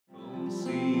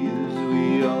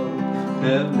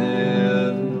have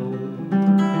never known.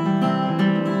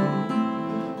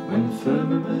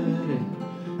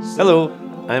 Hello,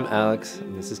 I'm Alex,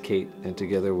 and this is Kate, and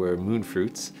together we're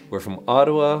Moonfruits. We're from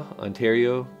Ottawa,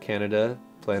 Ontario, Canada,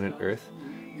 planet Earth,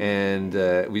 and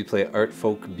we play art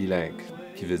folk bilingue,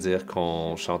 qui veut dire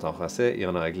qu'on chante en français et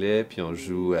en anglais, puis on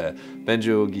joue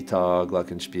banjo, guitare,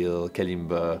 glockenspiel,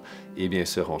 kalimba, et bien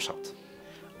sûr on chante.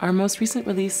 Our most recent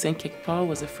release, Saint-Quelque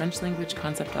was a French-language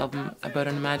concept album about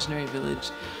an imaginary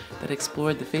village that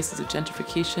explored the faces of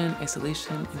gentrification,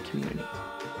 isolation, and community.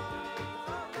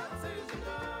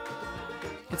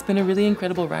 It's been a really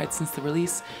incredible ride since the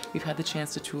release. We've had the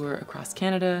chance to tour across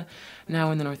Canada,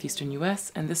 now in the northeastern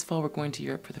US, and this fall we're going to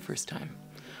Europe for the first time.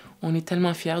 On est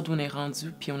tellement fiers d'où on est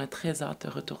rendu, puis on a très hâte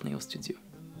de retourner au studio.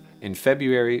 In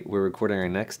February, we're recording our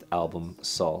next album,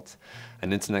 Salt,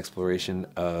 and it's an exploration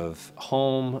of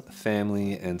home,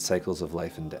 family, and cycles of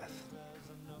life and death.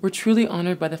 We're truly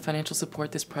honored by the financial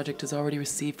support this project has already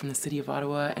received from the City of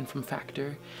Ottawa and from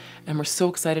Factor, and we're so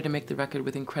excited to make the record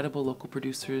with incredible local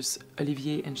producers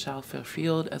Olivier and Charles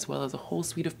Fairfield, as well as a whole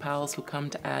suite of pals who come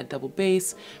to add double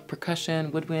bass,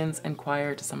 percussion, woodwinds, and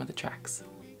choir to some of the tracks.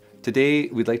 Today,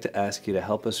 we'd like to ask you to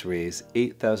help us raise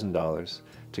 $8,000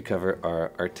 to cover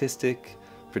our artistic,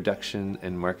 production,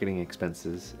 and marketing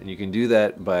expenses. And you can do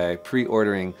that by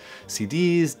pre-ordering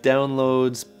CDs,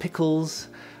 downloads, pickles,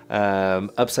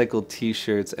 upcycled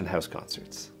t-shirts, and house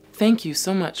concerts. Thank you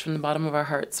so much from the bottom of our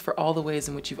hearts for all the ways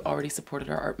in which you've already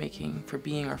supported our art making, for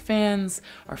being our fans,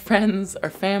 our friends, our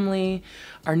family,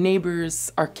 our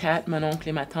neighbors, our cat, mon oncle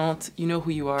et ma tante. You know who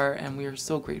you are, and we are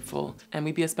so grateful. And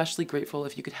we'd be especially grateful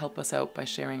if you could help us out by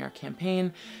sharing our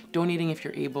campaign, donating if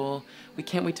you're able. We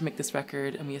can't wait to make this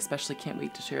record, and we especially can't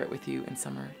wait to share it with you in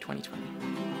summer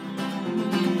 2020.